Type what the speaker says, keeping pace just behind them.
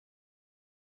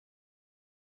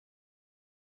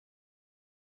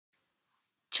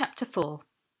Chapter 4.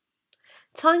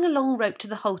 Tying a long rope to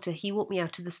the halter, he walked me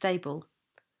out of the stable.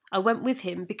 I went with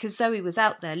him because Zoe was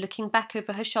out there looking back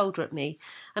over her shoulder at me,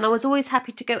 and I was always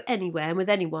happy to go anywhere and with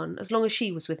anyone as long as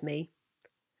she was with me.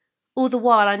 All the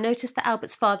while I noticed that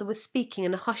Albert's father was speaking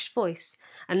in a hushed voice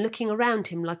and looking around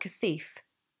him like a thief.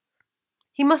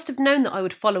 He must have known that I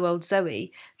would follow old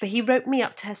Zoe, for he roped me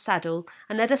up to her saddle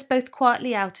and led us both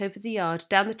quietly out over the yard,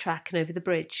 down the track and over the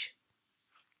bridge.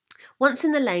 Once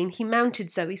in the lane, he mounted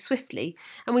Zoe swiftly,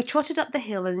 and we trotted up the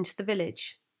hill and into the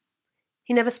village.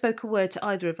 He never spoke a word to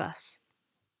either of us.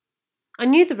 I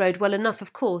knew the road well enough,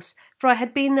 of course, for I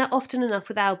had been there often enough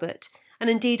with Albert,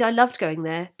 and indeed I loved going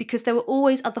there, because there were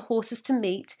always other horses to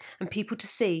meet and people to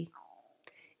see.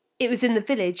 It was in the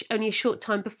village, only a short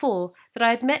time before, that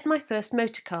I had met my first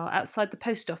motor car outside the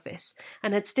post office,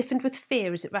 and had stiffened with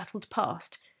fear as it rattled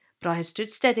past, but I had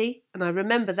stood steady, and I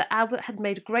remember that Albert had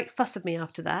made a great fuss of me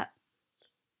after that.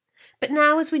 But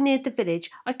now, as we neared the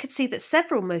village, I could see that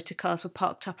several motor cars were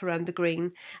parked up around the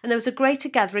green, and there was a greater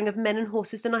gathering of men and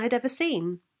horses than I had ever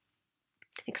seen.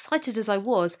 Excited as I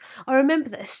was, I remember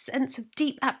that a sense of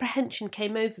deep apprehension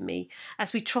came over me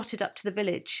as we trotted up to the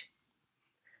village.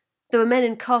 There were men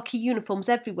in khaki uniforms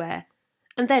everywhere,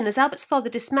 and then, as Albert's father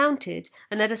dismounted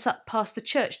and led us up past the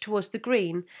church towards the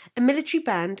green, a military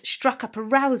band struck up a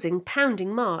rousing,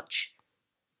 pounding march.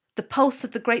 The pulse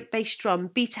of the great bass drum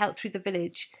beat out through the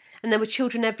village, and there were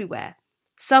children everywhere,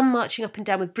 some marching up and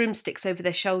down with broomsticks over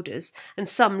their shoulders, and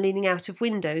some leaning out of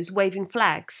windows, waving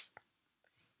flags.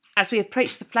 As we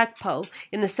approached the flagpole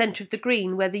in the centre of the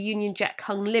green, where the Union Jack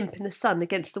hung limp in the sun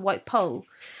against the white pole,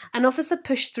 an officer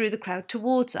pushed through the crowd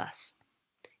towards us.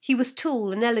 He was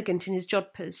tall and elegant in his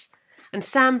jodhpurs, and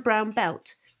Sam brown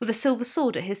belt, with a silver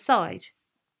sword at his side.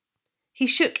 He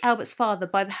shook Albert's father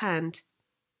by the hand.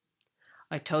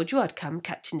 "I told you I'd come,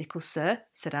 Captain Nichols, sir,"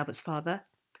 said Albert's father.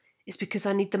 "It's because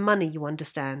I need the money, you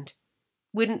understand.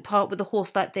 Wouldn't part with a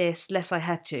horse like this, less I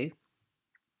had to."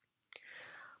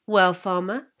 "Well,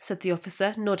 farmer," said the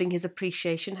officer, nodding his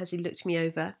appreciation as he looked me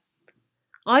over.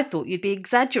 "I thought you'd be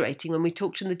exaggerating when we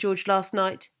talked in the George last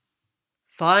night.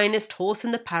 Finest horse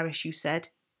in the parish, you said.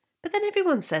 But then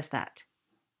everyone says that.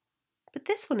 But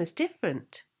this one is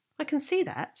different. I can see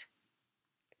that."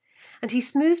 And he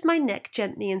smoothed my neck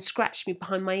gently and scratched me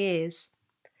behind my ears.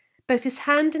 Both his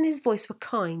hand and his voice were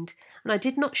kind, and I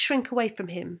did not shrink away from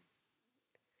him.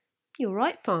 "You're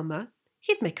right, farmer.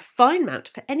 He'd make a fine mount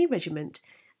for any regiment,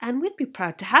 and we'd be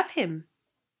proud to have him.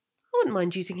 I wouldn't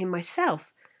mind using him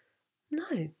myself.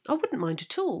 No, I wouldn't mind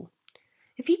at all.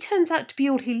 If he turns out to be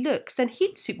all he looks, then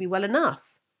he'd suit me well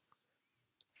enough.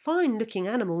 Fine-looking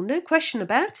animal, no question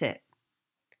about it."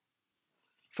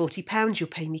 £40 you'll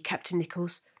pay me, Captain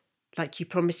Nichols, like you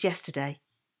promised yesterday."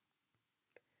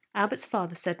 Albert's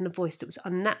father said in a voice that was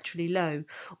unnaturally low,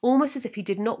 almost as if he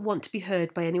did not want to be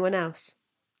heard by anyone else.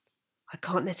 "I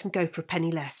can't let him go for a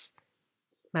penny less.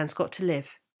 Man's got to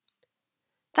live."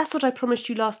 "That's what I promised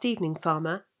you last evening,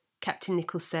 farmer," Captain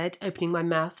Nichols said, opening my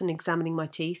mouth and examining my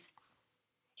teeth.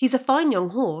 "He's a fine young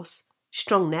horse,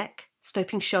 strong neck,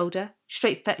 sloping shoulder,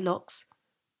 straight fetlocks.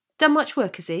 Done much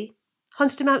work, has he?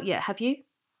 Hunted him out yet, have you?"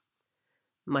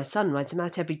 "My son rides him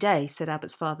out every day," said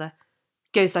Albert's father.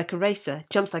 "Goes like a racer,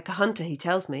 jumps like a hunter, he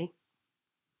tells me."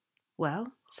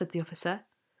 "Well," said the officer,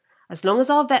 "as long as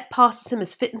our vet passes him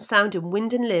as fit and sound in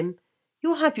wind and limb,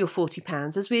 you'll have your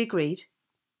 £40, as we agreed."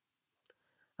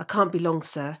 "I can't be long,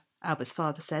 sir," Albert's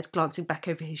father said, glancing back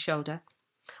over his shoulder.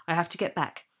 "I have to get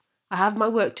back. I have my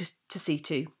work to see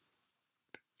to."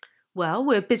 "Well,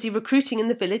 we're busy recruiting in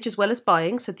the village as well as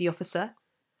buying," said the officer,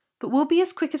 "but we'll be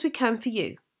as quick as we can for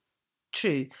you.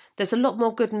 True, there's a lot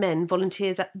more good men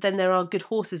volunteers than there are good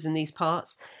horses in these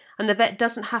parts, and the vet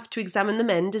doesn't have to examine the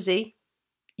men, does he?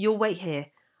 You'll wait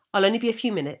here. I'll only be a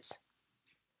few minutes."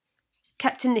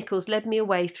 Captain Nichols led me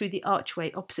away through the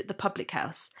archway opposite the public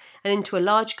house and into a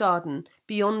large garden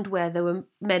beyond, where there were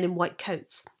men in white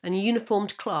coats and a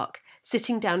uniformed clerk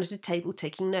sitting down at a table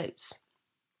taking notes.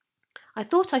 I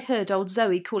thought I heard old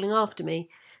Zoe calling after me,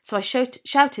 so I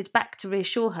shouted back to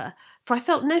reassure her, for I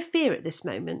felt no fear at this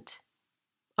moment.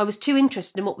 I was too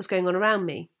interested in what was going on around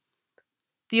me.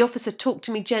 The officer talked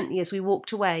to me gently as we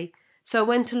walked away, so I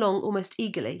went along almost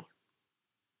eagerly.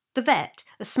 The vet,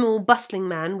 a small, bustling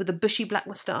man with a bushy black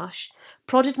moustache,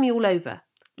 prodded me all over,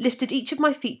 lifted each of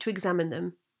my feet to examine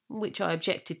them, which I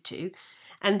objected to,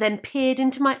 and then peered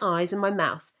into my eyes and my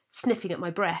mouth, sniffing at my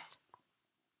breath.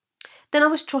 Then I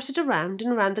was trotted around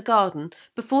and around the garden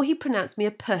before he pronounced me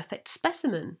a perfect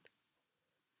specimen.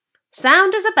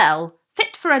 "Sound as a bell,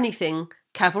 fit for anything,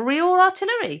 cavalry or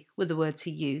artillery," were the words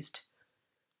he used.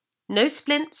 "No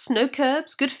splints, no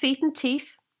curbs, good feet and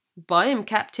teeth. Buy him,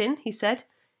 Captain," he said.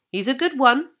 He's a good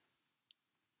one.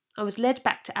 I was led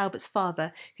back to Albert's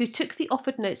father, who took the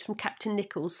offered notes from Captain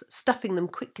Nichols, stuffing them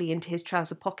quickly into his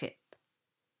trouser pocket.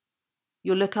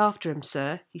 "You'll look after him,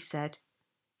 sir," he said.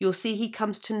 "You'll see he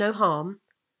comes to no harm.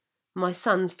 My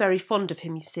son's very fond of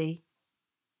him, you see."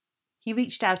 He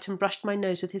reached out and brushed my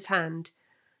nose with his hand.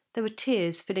 There were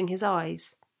tears filling his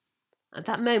eyes. At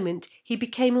that moment he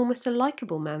became almost a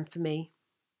likeable man for me.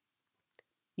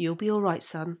 "You'll be all right,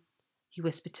 son," he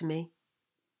whispered to me.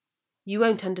 "You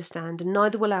won't understand, and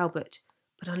neither will Albert,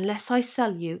 but unless I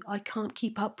sell you, I can't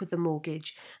keep up with the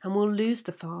mortgage, and we'll lose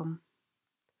the farm.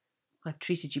 I've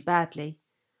treated you badly.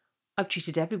 I've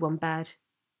treated everyone bad.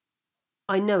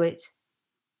 I know it,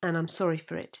 and I'm sorry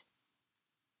for it."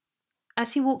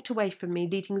 As he walked away from me,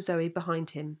 leading Zoe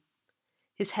behind him,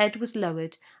 his head was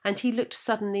lowered, and he looked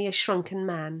suddenly a shrunken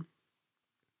man.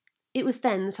 It was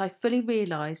then that I fully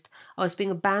realised I was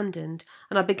being abandoned,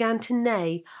 and I began to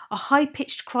neigh, a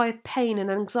high-pitched cry of pain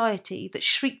and anxiety that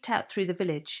shrieked out through the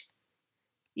village.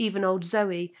 Even old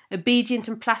Zoe, obedient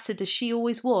and placid as she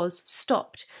always was,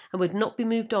 stopped and would not be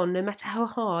moved on, no matter how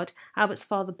hard Albert's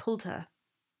father pulled her.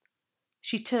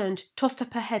 She turned, tossed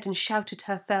up her head and shouted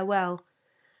her farewell,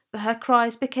 but her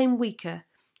cries became weaker,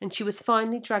 and she was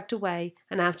finally dragged away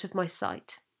and out of my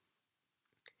sight.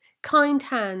 Kind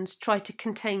hands tried to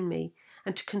contain me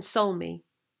and to console me,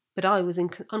 but I was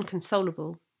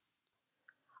unconsolable.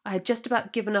 I had just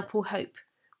about given up all hope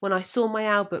when I saw my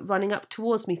Albert running up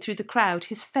towards me through the crowd,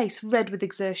 his face red with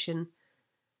exertion.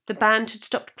 The band had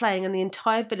stopped playing, and the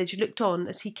entire village looked on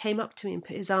as he came up to me and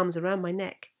put his arms around my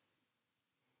neck.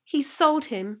 "He's sold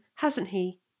him, hasn't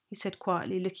he?" he said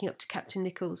quietly, looking up to Captain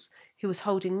Nichols, who was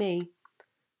holding me.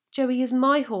 "Joey is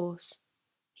my horse.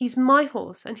 He's my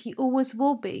horse, and he always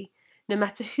will be, no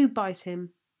matter who buys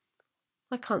him.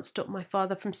 I can't stop my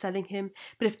father from selling him,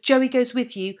 but if Joey goes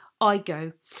with you, I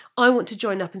go. I want to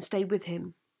join up and stay with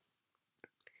him."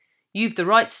 "You've the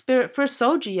right spirit for a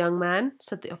soldier, young man,"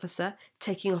 said the officer,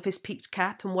 taking off his peaked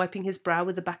cap and wiping his brow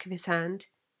with the back of his hand.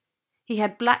 He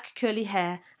had black curly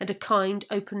hair and a kind,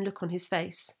 open look on his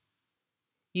face.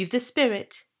 "You've the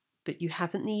spirit, but you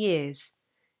haven't the years.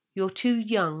 You're too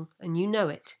young, and you know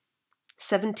it.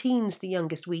 17's the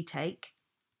youngest we take.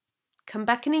 Come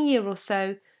back in a year or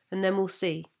so, and then we'll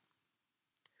see."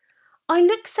 "I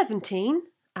look 17,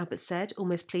 Albert said,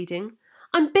 almost pleading.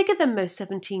 "I'm bigger than most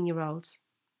 17-year-olds.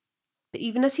 But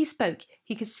even as he spoke,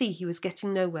 he could see he was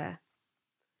getting nowhere.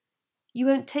 "You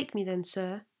won't take me then,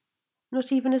 sir?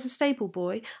 Not even as a stable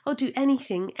boy? I'll do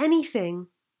anything, anything."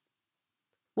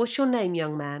 "What's your name,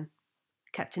 young man?"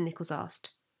 Captain Nichols asked.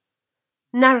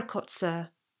 "Narracott,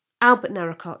 sir. Albert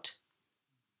Narracott."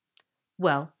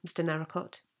 "Well, Mr.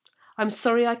 Narracott, I'm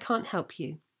sorry I can't help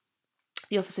you."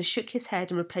 The officer shook his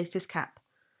head and replaced his cap.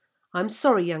 "I'm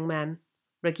sorry, young man.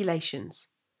 Regulations.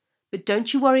 But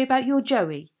don't you worry about your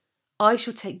Joey. I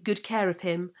shall take good care of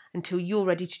him until you're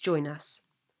ready to join us.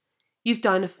 You've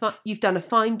done a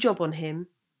fine job on him.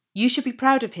 You should be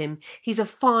proud of him. He's a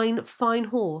fine, fine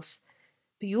horse.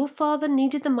 But your father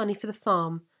needed the money for the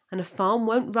farm, and a farm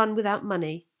won't run without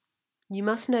money. You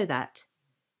must know that.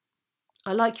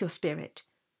 I like your spirit.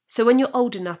 So when you're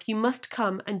old enough, you must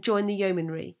come and join the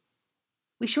yeomanry.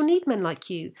 We shall need men like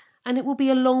you, and it will be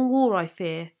a long war, I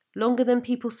fear, longer than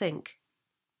people think.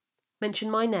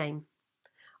 Mention my name.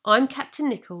 I'm Captain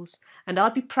Nichols, and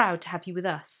I'd be proud to have you with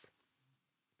us."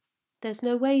 "There's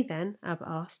no way, then?" Albert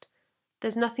asked.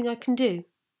 "There's nothing I can do?"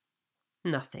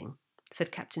 "Nothing,"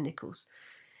 said Captain Nichols.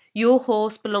 "Your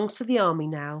horse belongs to the army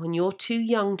now, and you're too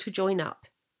young to join up.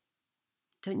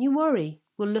 Don't you worry,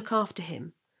 we'll look after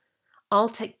him. I'll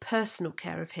take personal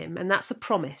care of him, and that's a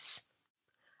promise."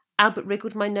 Albert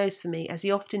wriggled my nose for me, as he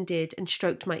often did, and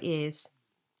stroked my ears.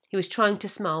 He was trying to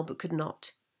smile, but could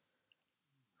not.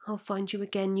 "I'll find you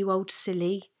again, you old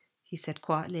silly," he said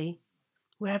quietly.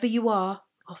 "Wherever you are,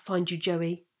 I'll find you,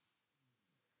 Joey."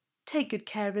 "Take good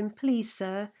care of him, please,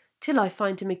 sir, till I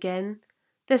find him again.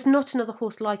 There's not another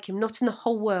horse like him, not in the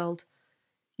whole world.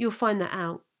 You'll find that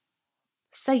out.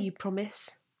 Say you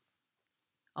promise."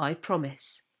 "I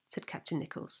promise," said Captain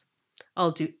Nichols.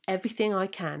 "I'll do everything I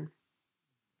can."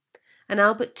 And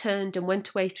Albert turned and went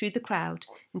away through the crowd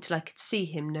until I could see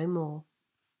him no more.